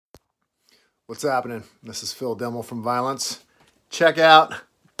What's happening? This is Phil Demmel from Violence. Check out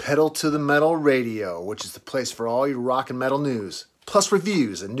Pedal to the Metal Radio, which is the place for all your rock and metal news, plus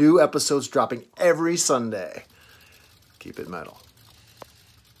reviews and new episodes dropping every Sunday. Keep it metal.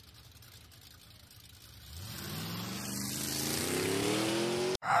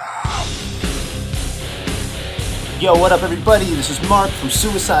 Yo, what up, everybody? This is Mark from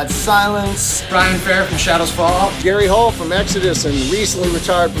Suicide Silence. Brian Fair from Shadows Fall. Gary Hall from Exodus and recently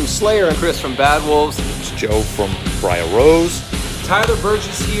retired from Slayer. And Chris from Bad Wolves. It's Joe from Briar Rose. Tyler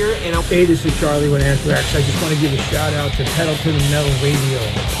Burgess here. Hey, this is Charlie with Anthrax. I just want to give a shout out to Pedal to the Metal Radio,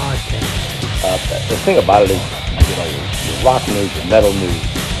 the podcast. The thing about it is, your rock news, your metal news,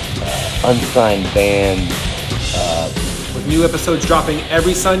 unsigned bands. With new episodes dropping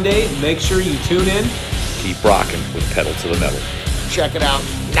every Sunday, make sure you tune in. Keep rocking with Pedal to the Metal. Check it out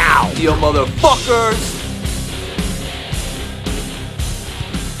now, you motherfuckers!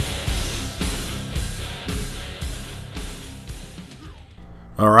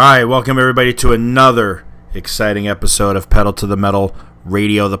 All right, welcome everybody to another exciting episode of Pedal to the Metal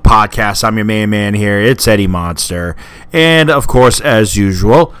Radio, the podcast. I'm your main man here. It's Eddie Monster. And, of course, as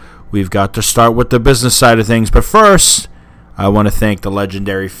usual, we've got to start with the business side of things. But first, I want to thank the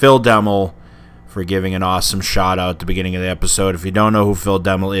legendary Phil Demmel for giving an awesome shout out at the beginning of the episode. If you don't know who Phil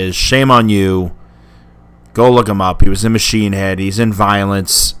Demmel is, shame on you. Go look him up. He was in Machine Head. He's in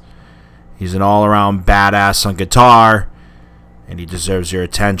Violence. He's an all-around badass on guitar, and he deserves your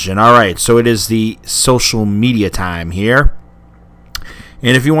attention. All right, so it is the social media time here.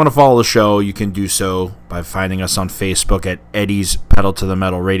 And if you want to follow the show, you can do so by finding us on Facebook at Eddie's Pedal to the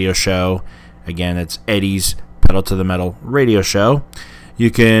Metal Radio Show. Again, it's Eddie's Pedal to the Metal Radio Show. You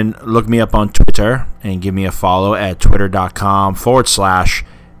can look me up on Twitter and give me a follow at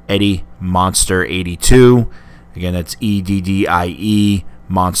twitter.com/EddieMonster82. Again, that's EDDIE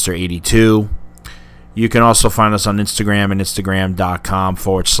Monster82. You can also find us on Instagram and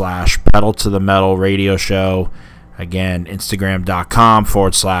Instagram.com/Pedal to the Metal Radio Show. Again,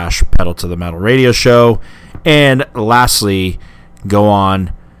 Instagram.com/Pedal to the Metal Radio Show. And lastly, go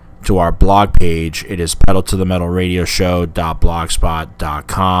on to our blog page. It is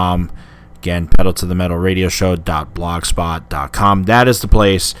pedaltothemetalradioshow.blogspot.com. Again, pedaltothemetalradioshow.blogspot.com. That is the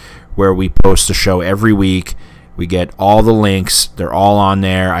place where we post the show every week. We get all the links. They're all on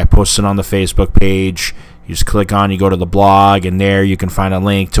there. I post it on the Facebook page. You just click on, you go to the blog, and there you can find a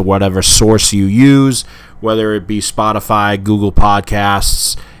link to whatever source you use, whether it be Spotify, Google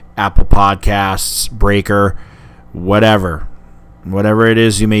Podcasts, Apple Podcasts, Breaker, whatever. Whatever it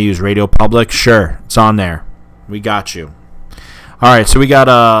is you may use, Radio Public, sure, it's on there. We got you. All right, so we got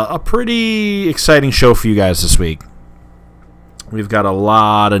a pretty exciting show for you guys this week. We've got a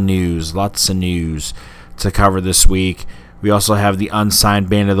lot of news, lots of news to cover this week. We also have the Unsigned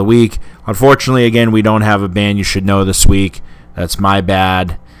Band of the Week. Unfortunately, again, we don't have a band you should know this week. That's my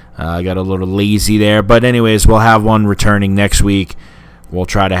bad. I got a little lazy there. But anyways, we'll have one returning next week. We'll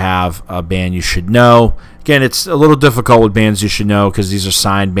try to have a band you should know. Again, it's a little difficult with bands you should know because these are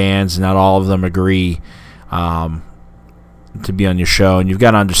signed bands and not all of them agree to be on your show. And you've got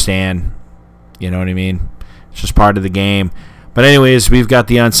to understand, you know what I mean? It's just part of the game. But anyways, we've got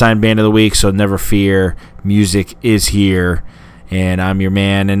the Unsigned Band of the Week, so never fear. Music is here, and I'm your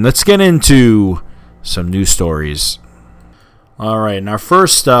man. And let's get into some news stories. All right, and our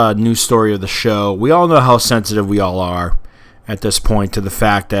first news story of the show, we all know how sensitive we all are at this point to the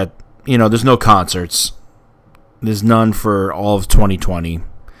fact that, you know, there's no concerts. There's none for all of 2020.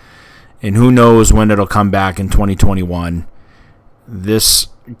 And who knows when it'll come back in 2021. This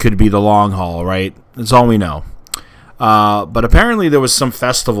could be the long haul, right? That's all we know. But apparently there was some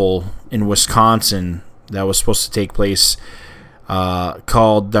festival in Wisconsin that was supposed to take place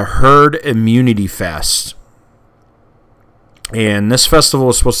called the Herd Immunity Fest. And this festival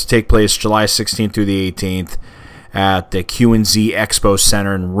was supposed to take place July 16th through the 18th at the Q&Z Expo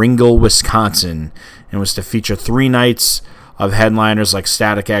Center in Ringgold, Wisconsin, and was to feature 3 nights of headliners like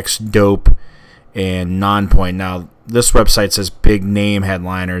Static X, Dope, and Nonpoint. Now, this website says big name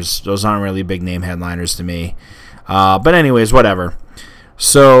headliners. Those aren't really big name headliners to me. But anyways, whatever.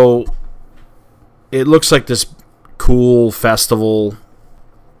 So, it looks like this cool festival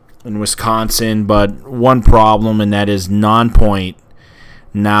in Wisconsin, but one problem, and that is Nonpoint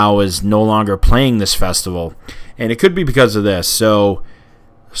now is no longer playing this festival. And it could be because of this. So,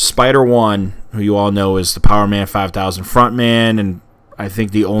 Spider One, who you all know is the Powerman 5000 frontman, and I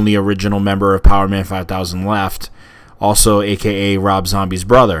think the only original member of Powerman 5000 left, also a.k.a. Rob Zombie's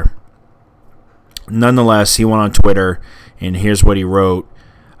brother. Nonetheless, he went on Twitter, and here's what he wrote.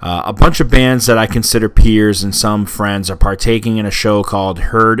 A bunch of bands that I consider peers and some friends are partaking in a show called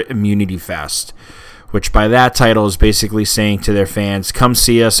Herd Immunity Fest, which by that title is basically saying to their fans, come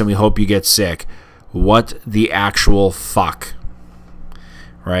see us and we hope you get sick. What the actual fuck?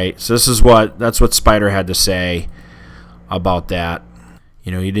 Right? So that's what Spider had to say about that.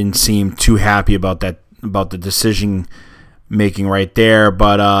 You know, he didn't seem too happy about the decision making right there,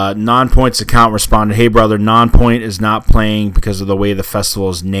 but Nonpoint's account responded, hey brother, Nonpoint is not playing because of the way the festival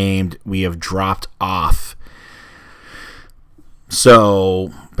is named. We have dropped off.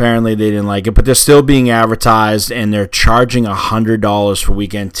 So apparently they didn't like it, but they're still being advertised and they're charging $100 for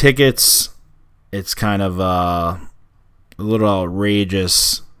weekend tickets. It's kind of a little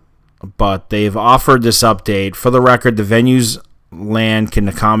outrageous, but they've offered this update. For the record, the venue's land can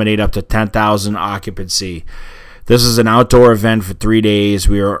accommodate up to 10,000 occupancy. This is an outdoor event for 3 days.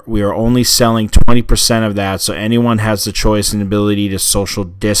 We are only selling 20% of that, so anyone has the choice and ability to social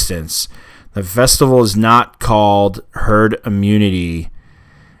distance. The festival is not called Herd Immunity,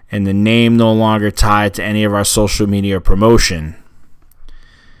 and the name no longer tied to any of our social media promotion.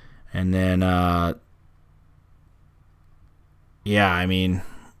 And then, yeah, I mean,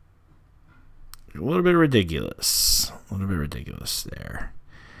 a little bit ridiculous. A little bit ridiculous there.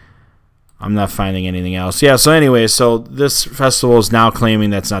 I'm not finding anything else. Yeah, so anyway, so this festival is now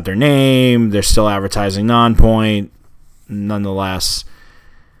claiming that's not their name. They're still advertising Nonpoint. Nonetheless,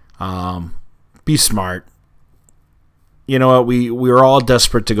 be smart. You know what? We're all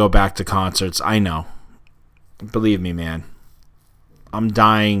desperate to go back to concerts. I know. Believe me, man. I'm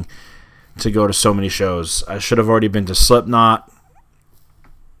dying to go to so many shows. I should have already been to Slipknot.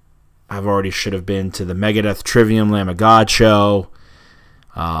 I've already should have been to the Megadeth Trivium Lamb of God show.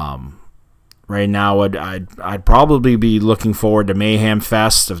 Right now, I'd probably be looking forward to Mayhem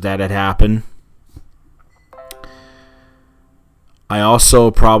Fest if that had happened. I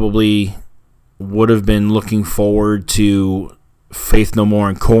also probably would have been looking forward to Faith No More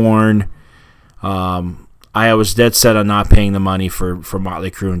and Korn. I was dead set on not paying the money for Motley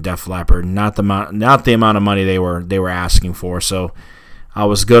Crue and Def Leppard, not the amount of money they were asking for. So I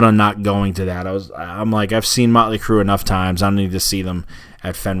was good on not going to that. I'm like, I've seen Motley Crue enough times. I don't need to see them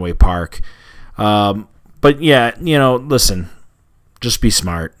at Fenway Park. But yeah, you know, listen, just be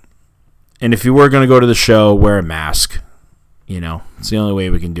smart. And if you were going to go to the show, wear a mask. You know, it's the only way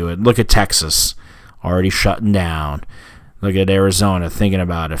we can do it. Look at Texas, already shutting down. Look at Arizona, thinking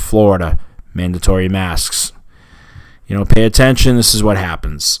about it. Florida, mandatory masks. You know, pay attention. This is what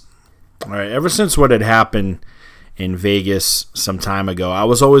happens. All right, ever since what had happened in Vegas some time ago, I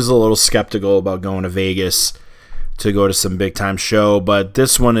was always a little skeptical about going to Vegas to go to some big-time show, but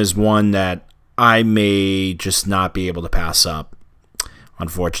this one is one that I may just not be able to pass up,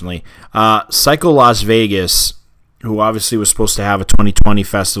 unfortunately. Psycho Las Vegas, who obviously was supposed to have a 2020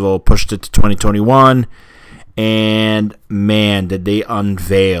 festival, pushed it to 2021, and man, did they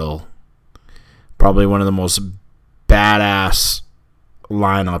unveil probably one of the most badass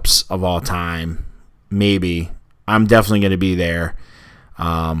lineups of all time. Maybe. I'm definitely going to be there.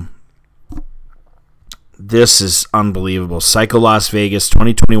 This is unbelievable. Psycho Las Vegas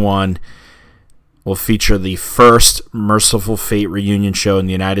 2021 will feature the first Merciful Fate reunion show in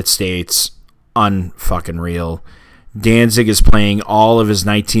the United States. Unfucking real. Danzig is playing all of his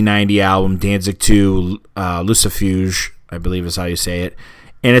 1990 album, Danzig 2, Lucifuge, I believe is how you say it,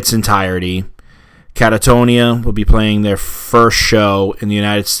 in its entirety. Catatonia will be playing their first show in the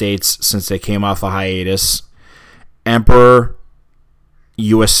United States since they came off a hiatus. Emperor,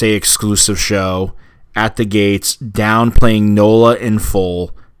 USA exclusive show. At the Gates, Down playing NOLA in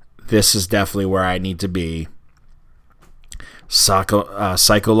full. This is definitely where I need to be.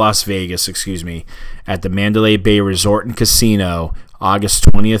 Psycho Las Vegas, at the Mandalay Bay Resort and Casino, August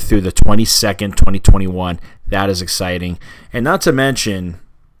 20th through the 22nd, 2021. That is exciting. And not to mention,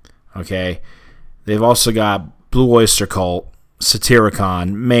 okay, they've also got Blue Oyster Cult,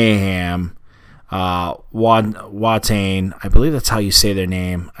 Satyricon, Mayhem, Watain, I believe that's how you say their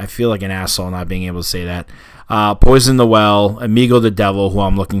name. I feel like an asshole not being able to say that. Poison the Well, Amigo the Devil, who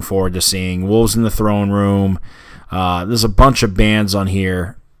I'm looking forward to seeing, Wolves in the Throne Room. There's a bunch of bands on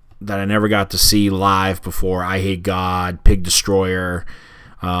here that I never got to see live before. I Hate God, Pig Destroyer,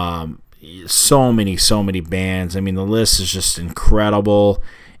 so many bands. I mean, the list is just incredible,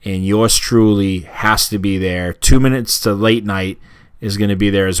 and yours truly has to be there. 2 Minutes to Late Night is going to be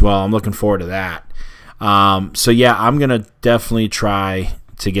there as well. I'm looking forward to that. So yeah, I'm going to definitely try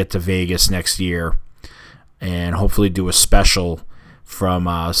to get to Vegas next year and hopefully do a special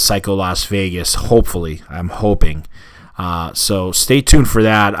from Psycho Las Vegas. Hopefully, I'm hoping. So stay tuned for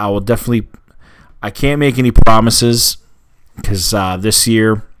that. I can't make any promises because this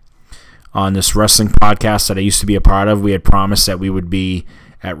year on this wrestling podcast that I used to be a part of. We had promised that we would be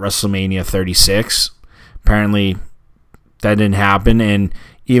at WrestleMania 36. Apparently, that didn't happen, and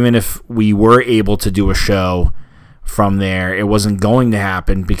even if we were able to do a show from there, it wasn't going to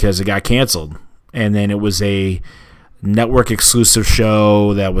happen because it got canceled. And then it was a network exclusive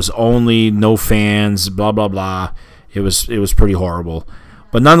show that was only no fans, blah blah blah. It was pretty horrible.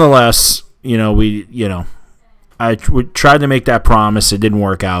 But nonetheless, I tried to make that promise. It didn't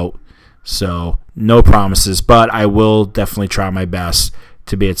work out. So, no promises, but I will definitely try my best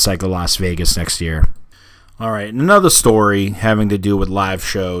to be at Psycho Las Vegas next year. All right, another story having to do with live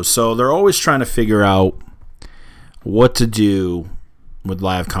shows. So, they're always trying to figure out what to do with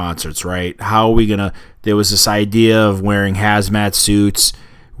live concerts, right? How are we going to... There was this idea of wearing hazmat suits.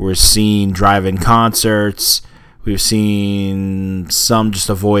 We're seeing drive-in concerts. We've seen some just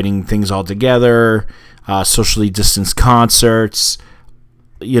avoiding things altogether. Socially distanced concerts.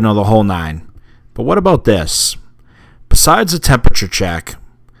 The whole nine. But what about this? Besides a temperature check,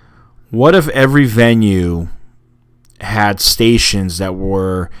 what if every venue had stations that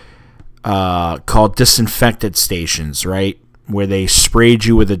were called disinfectant stations, right? Where they sprayed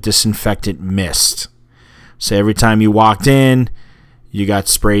you with a disinfectant mist. So every time you walked in, you got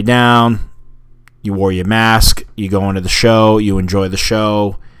sprayed down, you wore your mask, you go into the show, you enjoy the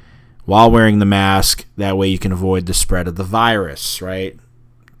show while wearing the mask. That way you can avoid the spread of the virus, right?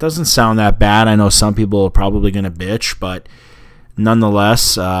 Doesn't sound that bad. I know some people are probably going to bitch, but nonetheless,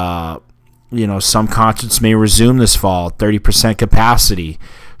 some concerts may resume this fall, 30% capacity.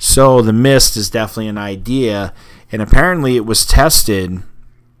 So the mist is definitely an idea, and apparently it was tested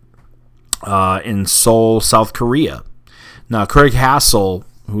in Seoul, South Korea. Now, Craig Hassel,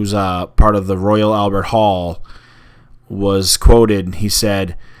 who's part of the Royal Albert Hall, was quoted. He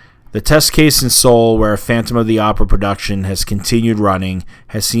said, "The test case in Seoul, where a Phantom of the Opera production has continued running,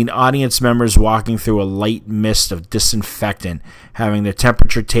 has seen audience members walking through a light mist of disinfectant, having their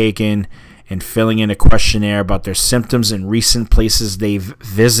temperature taken, and filling in a questionnaire about their symptoms in recent places they've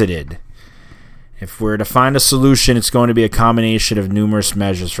visited. If we're to find a solution, it's going to be a combination of numerous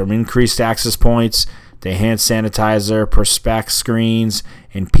measures, from increased access points to hand sanitizer, perspex screens,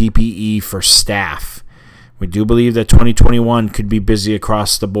 and PPE for staff. We do believe that 2021 could be busy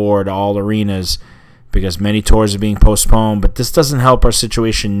across the board, all arenas, because many tours are being postponed, but this doesn't help our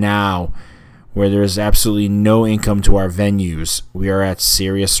situation now, where there is absolutely no income to our venues. We are at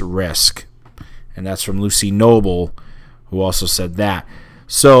serious risk." And that's from Lucy Noble, who also said that.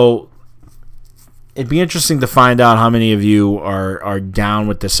 So it'd be interesting to find out how many of you are down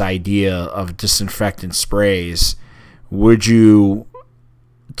with this idea of disinfectant sprays. Would you,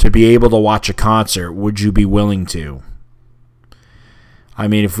 to be able to watch a concert, would you be willing to? I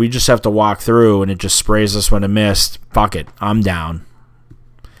mean, if we just have to walk through and it just sprays us with a mist, fuck it, I'm down.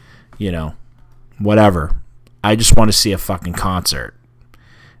 Whatever. I just want to see a fucking concert.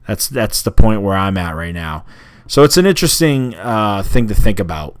 That's the point where I'm at right now. So it's an interesting thing to think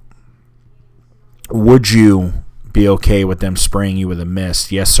about. Would you be okay with them spraying you with a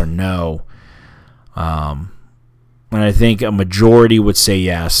mist? Yes or no? And I think a majority would say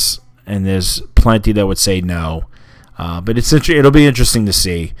yes, and there's plenty that would say no. But it'll be interesting to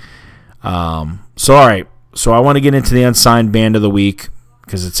see. All right. So I want to get into the unsigned band of the week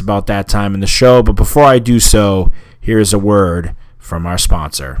because it's about that time in the show. But before I do so, here's a word from our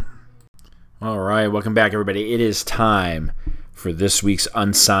sponsor. All right, welcome back, everybody. It is time for this week's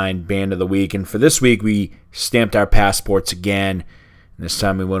Unsigned Band of the Week. And for this week, we stamped our passports again. And this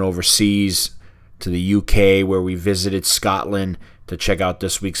time we went overseas to the UK, where we visited Scotland to check out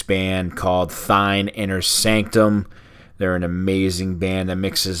this week's band called Thine Inner Sanctum. They're an amazing band that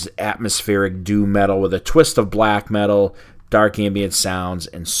mixes atmospheric doom metal with a twist of black metal, dark ambient sounds,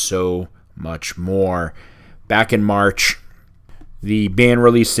 and so much more. Back in March, the band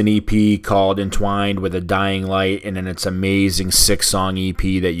released an EP called Entwined with a Dying Light, and then it's an amazing 6-song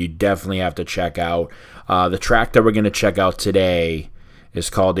EP that you definitely have to check out. The track that we're going to check out today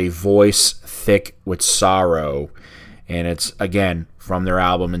is called A Voice Thick with Sorrow, and it's, again, from their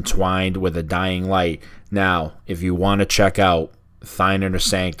album Entwined with a Dying Light. Now, if you want to check out Thine Inner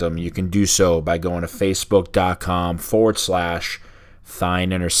Sanctum, you can do so by going to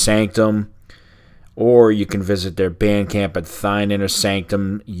facebook.com/Thine Inner Sanctum. Or you can visit their Bandcamp at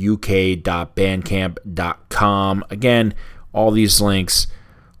thineinnersanctumuk.bandcamp.com. Again, all these links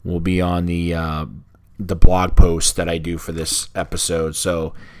will be on the blog post that I do for this episode.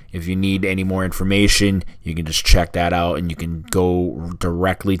 So if you need any more information, you can just check that out, and you can go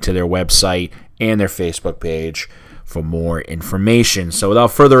directly to their website and their Facebook page for more information. So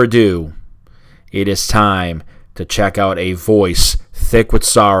without further ado, it is time to check out A Voice Thick with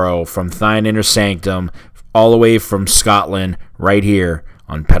Sorrow from Thine Inner Sanctum, all the way from Scotland, right here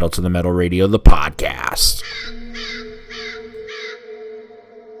on Pedal to the Metal Radio, the podcast.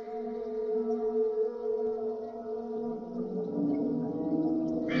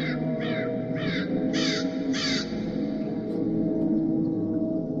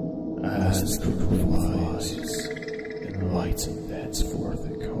 As the crook flies, and lights and beds forth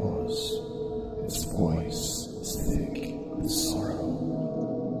a cause. Its voice is thick with sorrow,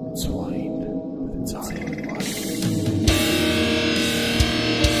 entwined with its iron light.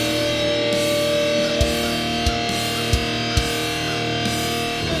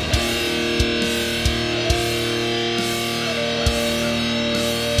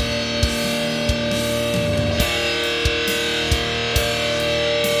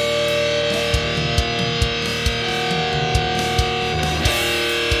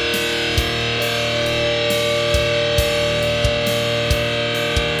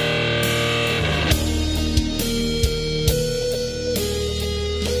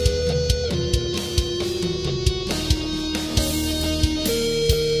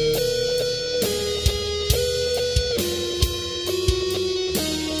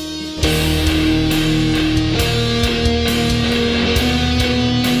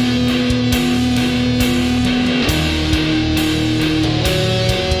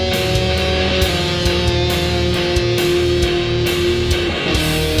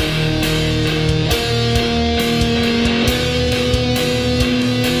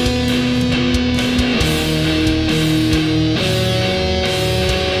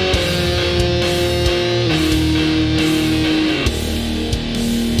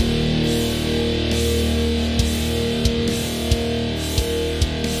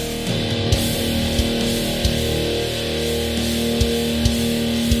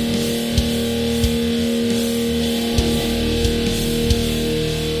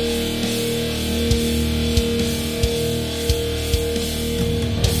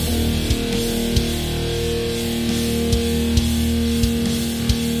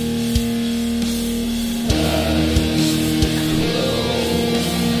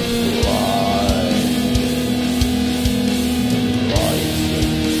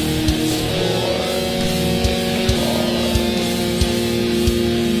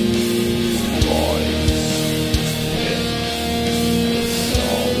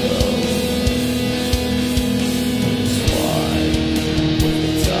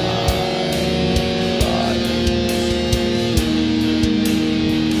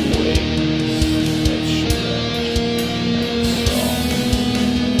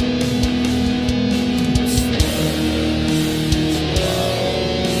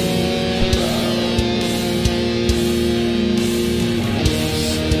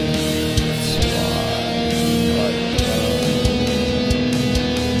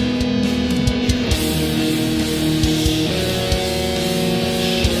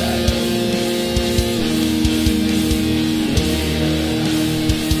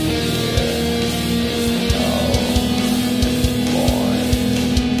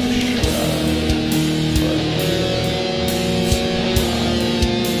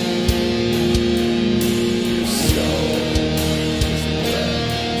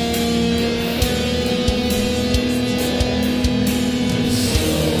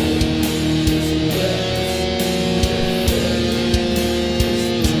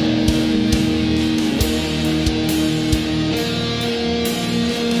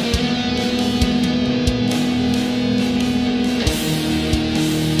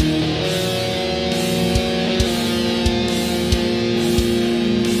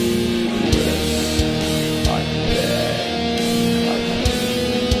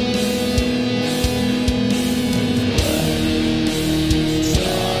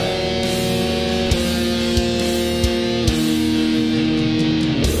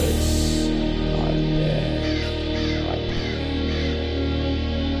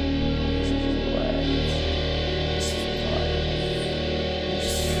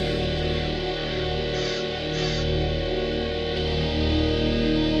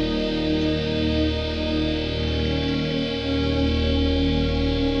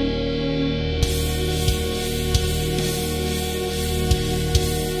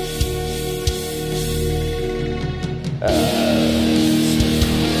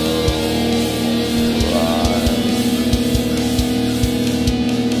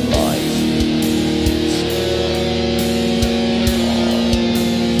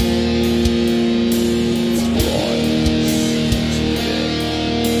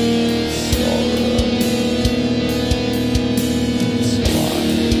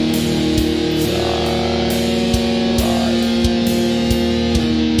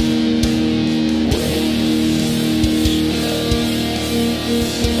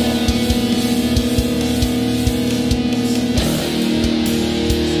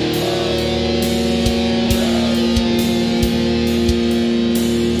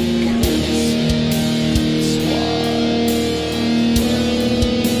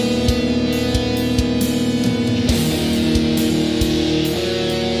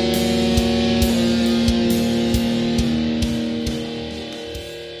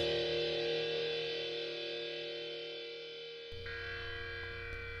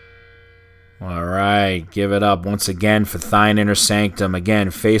 All right, give it up once again for Thine Inner Sanctum. Again,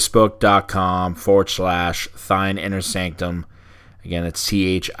 facebook.com/Thine Inner Sanctum. Again, it's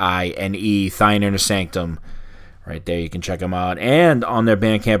THINE, Thine Inner Sanctum. Right there, you can check them out. And on their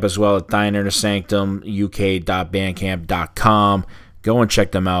Bandcamp as well at ThineInnerSanctumUK.bandcamp.com. Go and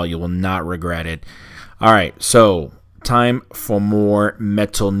check them out. You will not regret it. All right, so time for more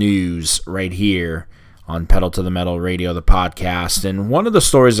metal news right here on Pedal to the Metal Radio, the podcast. And one of the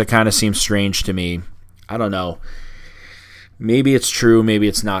stories that kind of seems strange to me, I don't know, maybe it's true, maybe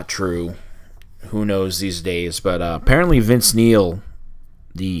it's not true. Who knows these days? But apparently Vince Neil,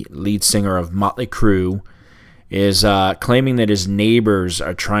 the lead singer of Motley Crue, is claiming that his neighbors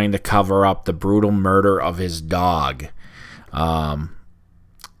are trying to cover up the brutal murder of his dog.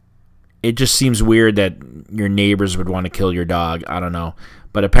 It just seems weird that your neighbors would want to kill your dog. I don't know.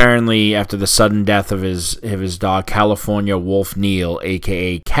 But apparently, after the sudden death of his dog, California Wolf Neil,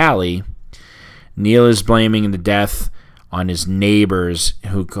 a.k.a. Cali, Neil is blaming the death on his neighbors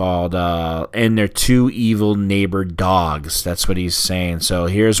who called, and their two evil neighbor dogs. That's what he's saying. So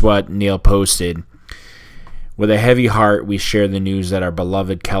here's what Neil posted. With a heavy heart, we share the news that our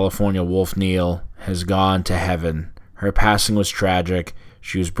beloved California Wolf Neil has gone to heaven. Her passing was tragic.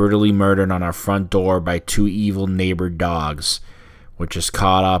 She was brutally murdered on our front door by two evil neighbor dogs, which is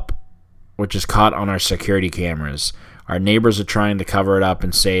caught on our security cameras. Our neighbors are trying to cover it up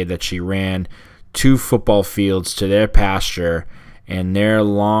and say that she ran 2 football fields to their pasture and their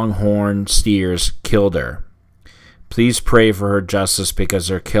longhorn steers killed her. Please pray for her justice because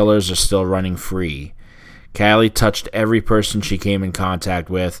her killers are still running free. Callie touched every person she came in contact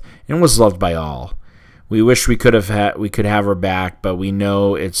with and was loved by all. We wish we could have her back, but we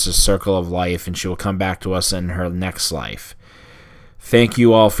know it's a circle of life and she will come back to us in her next life. Thank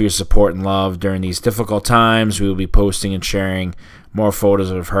you all for your support and love during these difficult times. We will be posting and sharing more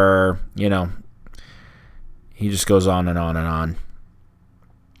photos of her. You know, he just goes on and on and on.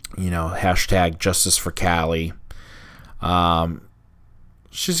 You know, hashtag justice for Callie.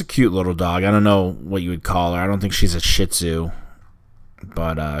 She's a cute little dog. I don't know what you would call her. I don't think she's a Shih Tzu,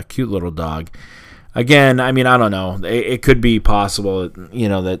 but cute little dog. Again, I mean, I don't know. It could be possible, you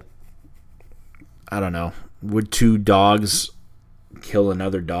know, that, I don't know. Would 2 dogs kill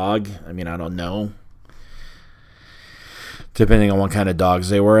another dog? I mean, I don't know. Depending on what kind of dogs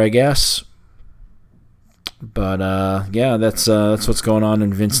they were, I guess. But, yeah, that's what's going on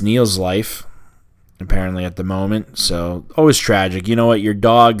in Vince Neil's life, apparently, at the moment. So, always tragic. You know what? Your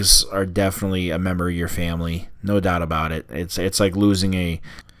dogs are definitely a member of your family. No doubt about it. It's like losing a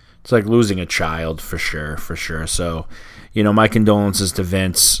child, for sure. So, you know, my condolences to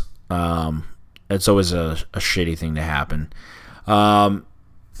Vince. It's always a shitty thing to happen.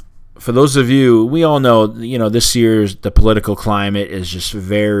 For those of you, we all know, you know, this year's the political climate is just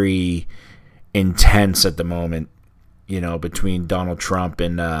very intense at the moment. You know, between Donald Trump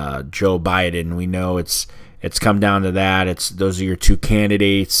and Joe Biden, we know it's come down to that. Those are your 2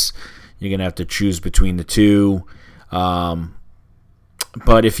 candidates. You're gonna have to choose between the 2.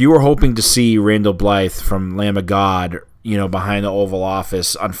 But if you were hoping to see Randall Blythe from Lamb of God, you know, behind the Oval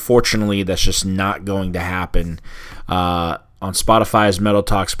Office, unfortunately, that's just not going to happen. On Spotify's Metal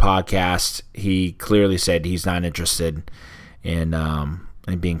Talks podcast, he clearly said he's not interested in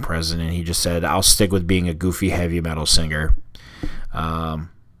being president. He just said, I'll stick with being a goofy heavy metal singer.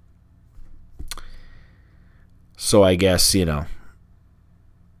 So I guess, you know.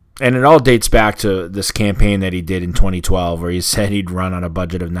 And it all dates back to this campaign that he did in 2012 where he said he'd run on a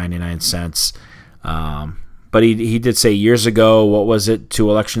budget of 99 cents. But he did say years ago, what was it,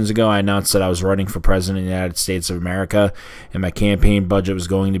 2 elections ago, I announced that I was running for president of the United States of America, and my campaign budget was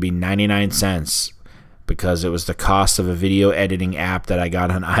going to be 99 cents because it was the cost of a video editing app that I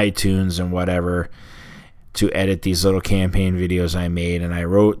got on iTunes and whatever to edit these little campaign videos I made, and I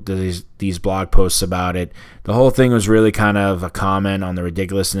wrote these blog posts about it. The whole thing was really kind of a comment on the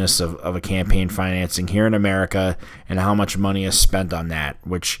ridiculousness of a campaign financing here in America and how much money is spent on that,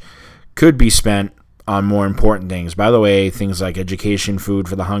 which could be spent on more important things. By the way, things like education, food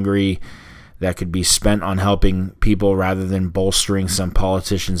for the hungry, that could be spent on helping people rather than bolstering some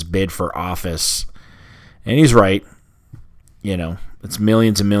politician's bid for office. And he's right. You know, It's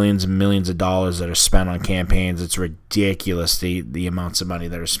millions and millions and millions of dollars that are spent on campaigns. It's ridiculous, the amounts of money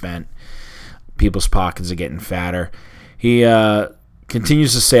that are spent. People's pockets are getting fatter. He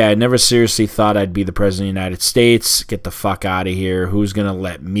continues to say, I never seriously thought I'd be the President of the United States. Get the fuck out of here. Who's going to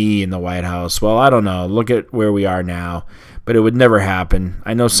let me in the White House? Well, I don't know. Look at where we are now. But it would never happen.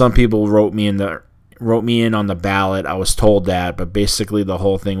 I know some people wrote me in on the ballot. I was told that, but basically the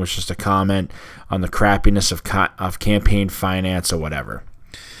whole thing was just a comment on the crappiness of campaign finance or whatever.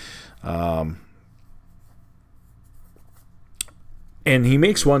 And he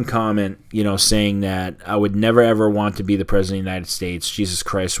makes one comment, saying that I would never ever want to be the President of the United States. Jesus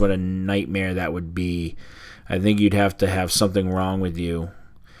Christ, what a nightmare that would be. I think you'd have to have something wrong with you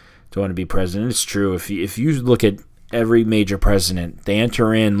to want to be president. It's true. If you look at every major president, they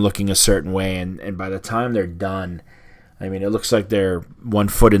enter in looking a certain way, and by the time they're done, I mean, it looks like they're 1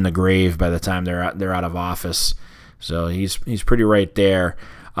 foot in the grave by the time they're out of office. So he's pretty right there.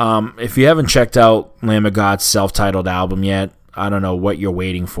 If you haven't checked out Lamb of God's self-titled album yet, I don't know what you're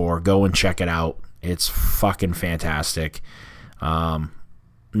waiting for. Go and check it out. It's fucking fantastic.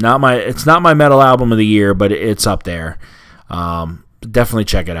 It's not my metal album of the year, but it's up there. Definitely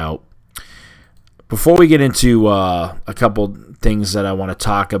check it out. Before we get into a couple things that I want to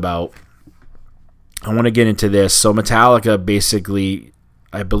talk about, I want to get into this. So Metallica basically,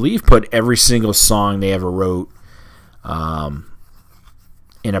 I believe, put every single song they ever wrote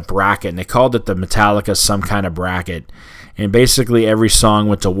in a bracket, and they called it the Metallica some kind of bracket. And basically every song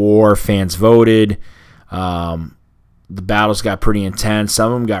went to war. Fans voted. The battles got pretty intense.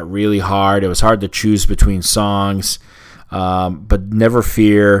 Some of them got really hard. It was hard to choose between songs. But never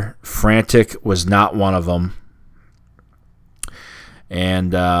fear, Frantic was not one of them.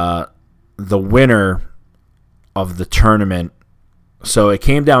 And the winner of the tournament, so it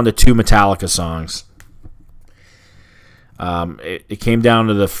came down to 2 Metallica songs. It came down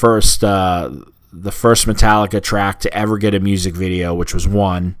to the first Metallica track to ever get a music video, which was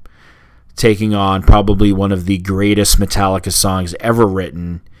One, taking on probably one of the greatest Metallica songs ever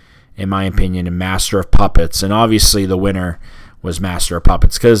written, in my opinion, in Master of Puppets. And obviously the winner was Master of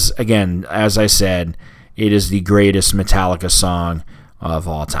Puppets because, again, as I said, it is the greatest Metallica song of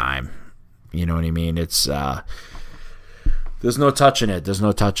all time. You know what I mean? It's there's no touching it. There's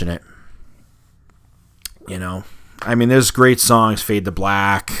no touching it. I mean, there's great songs, Fade to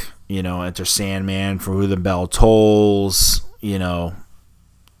Black, Enter Sandman, For Who the Bell Tolls,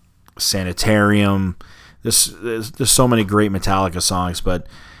 Sanitarium. There's so many great Metallica songs, but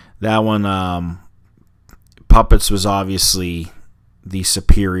that one, Puppets, was obviously the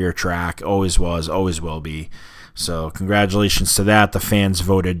superior track. Always was, always will be. So congratulations to that. The fans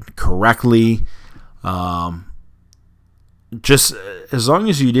voted correctly. Just as long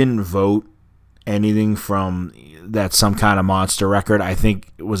as you didn't vote anything from that Some Kind of Monster record, I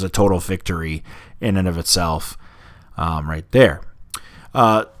think it was a total victory in and of itself. Right there.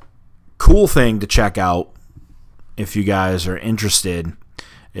 Cool thing to check out if you guys are interested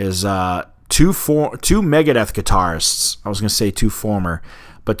is two Megadeth guitarists. I was going to say 2 former,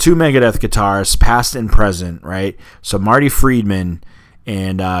 but 2 Megadeth guitarists, past and present, right? So Marty Friedman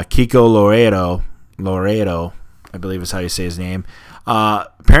and Kiko Loureiro, I believe is how you say his name,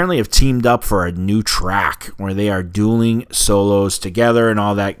 apparently have teamed up for a new track where they are dueling solos together and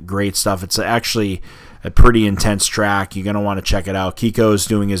all that great stuff. It's actually a pretty intense track. You're going to want to check it out. Kiko's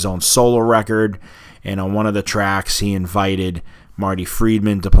doing his own solo record, and on one of the tracks, he invited Marty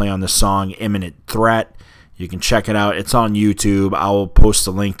Friedman to play on the song Imminent Threat. You can check it out. It's on YouTube. I will post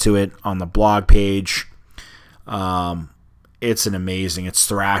a link to it on the blog page. It's an amazing. It's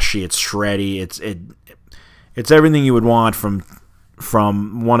thrashy. It's shreddy. It's everything you would want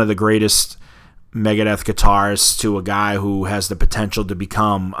from one of the greatest Megadeth guitarists to a guy who has the potential to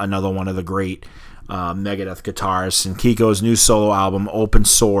become another one of the great Megadeth guitarists. And Kiko's new solo album, Open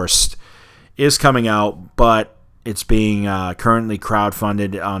Sourced, is coming out, but it's being currently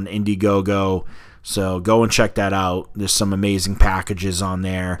crowdfunded on Indiegogo. So go and check that out. There's some amazing packages on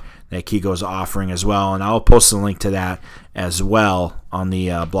there that Kiko's offering as well. And I'll post a link to that as well on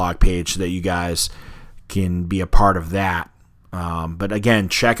the blog page so that you guys can be a part of that. But again,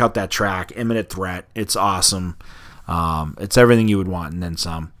 check out that track, Imminent Threat. It's awesome. It's everything you would want and then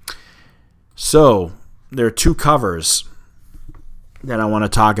some. So there are 2 covers that I want to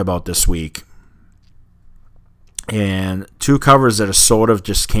talk about this week. And 2 covers that are sort of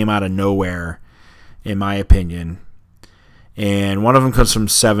just came out of nowhere, in my opinion. And one of them comes from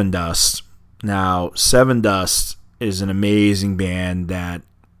Sevendust. Now, Sevendust is an amazing band that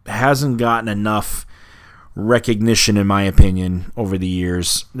hasn't gotten enough recognition, in my opinion, over the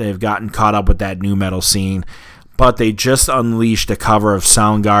years. They've gotten caught up with that new metal scene. but they just unleashed a cover of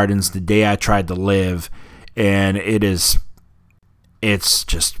Soundgarden's The Day I Tried to Live, and it's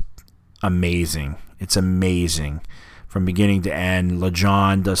just amazing. It's amazing from beginning to end.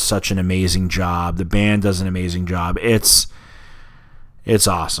 LaJohn does such an amazing job. The band does an amazing job. It's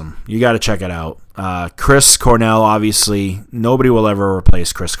awesome. You got to check it out. Chris Cornell, obviously, nobody will ever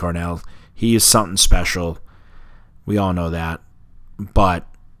replace Chris Cornell. He is something special. We all know that. But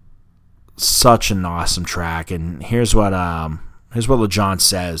such an awesome track. And here's what LaJohn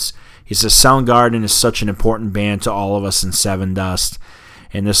says. He says, Soundgarden is such an important band to all of us in Sevendust,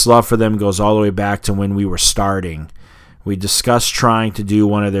 and this love for them goes all the way back to when we were starting. We discussed trying to do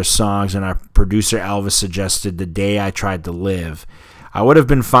one of their songs, and our producer Elvis suggested The Day I Tried to Live. I would have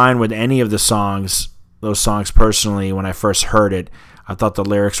been fine with any of those songs personally when I first heard it. I thought the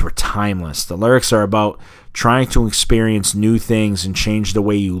lyrics were timeless. The lyrics are about trying to experience new things and change the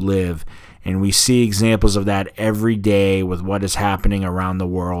way you live. And we see examples of that every day with what is happening around the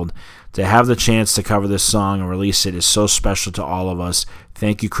world. To have the chance to cover this song and release it is so special to all of us.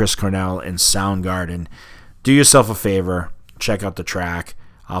 Thank you, Chris Cornell and Soundgarden. Do yourself a favor. Check out the track.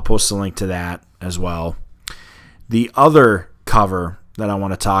 I'll post a link to that as well. The other cover that I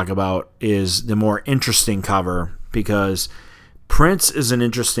want to talk about is the more interesting cover, because Prince is an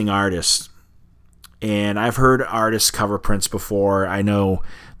interesting artist. And I've heard artists cover Prince before. I know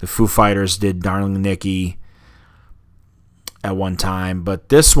the Foo Fighters did Darling Nikki at one time, but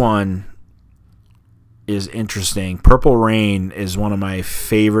this one is interesting. Purple Rain is one of my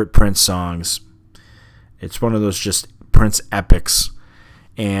favorite Prince songs. It's one of those just Prince epics.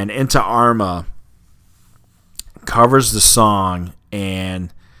 And Into Arma covers the song,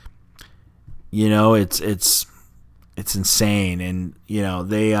 and it's insane. And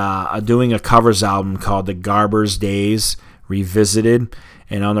they are doing a covers album called The Garber's Days Revisited,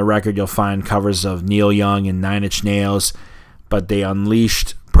 and on the record you'll find covers of Neil Young and Nine Inch Nails, but they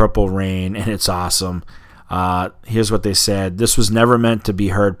unleashed Purple Rain, and it's awesome. Here's what they said. This was never meant to be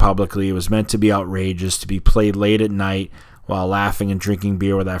heard publicly. It was meant to be outrageous, to be played late at night while laughing and drinking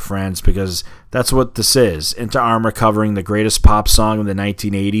beer with our friends, because that's what this is. Into Arma covering the greatest pop song of the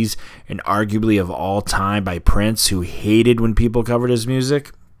 1980s and arguably of all time by Prince, who hated when people covered his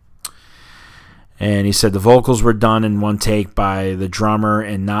music. And he said the vocals were done in one take by the drummer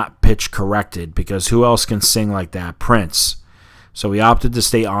and not pitch corrected, because who else can sing like that? Prince. So we opted to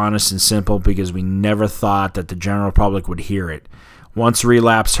stay honest and simple because we never thought that the general public would hear it. Once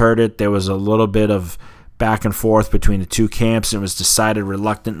Relapse heard it, there was a little bit of back and forth between the two camps, and it was decided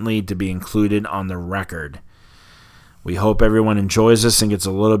reluctantly to be included on the record. We hope everyone enjoys this and gets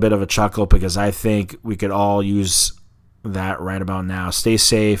a little bit of a chuckle, because I think we could all use that right about now. Stay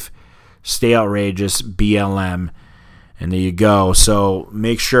safe, stay outrageous, BLM, and there you go. So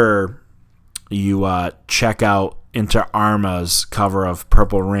make sure you check out Into Arma's cover of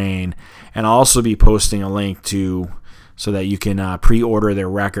Purple Rain, and I'll also be posting a link so that you can pre-order their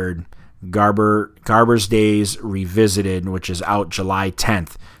record, Garber's Days Revisited, which is out July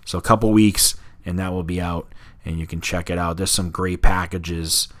 10th. So a couple weeks, and that will be out, and you can check it out. There's some great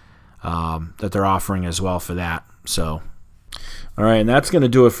packages that they're offering as well for that. So, all right, and that's going to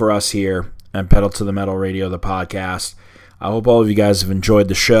do it for us here at Pedal to the Metal Radio, the podcast. I hope all of you guys have enjoyed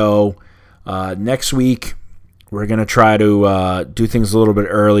the show. Next week, we're going to try to do things a little bit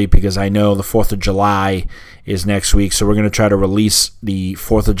early, because I know the 4th of July is next week. So we're going to try to release the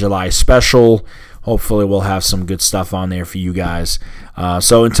 4th of July special. Hopefully we'll have some good stuff on there for you guys.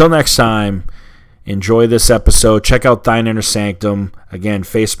 So until next time, enjoy this episode. Check out Thine Inner Sanctum. Again,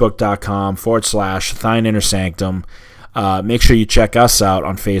 facebook.com/Thine Inner Sanctum. Make sure you check us out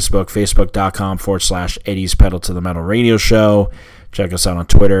on Facebook, facebook.com/Eddie's Pedal to the Metal Radio Show. Check us out on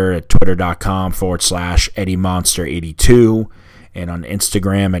Twitter at twitter.com/EddieMonster82, and on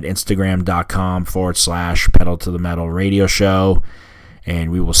Instagram at instagram.com/Pedal to the Metal Radio Show. And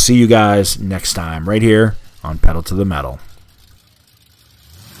we will see you guys next time right here on Pedal to the Metal.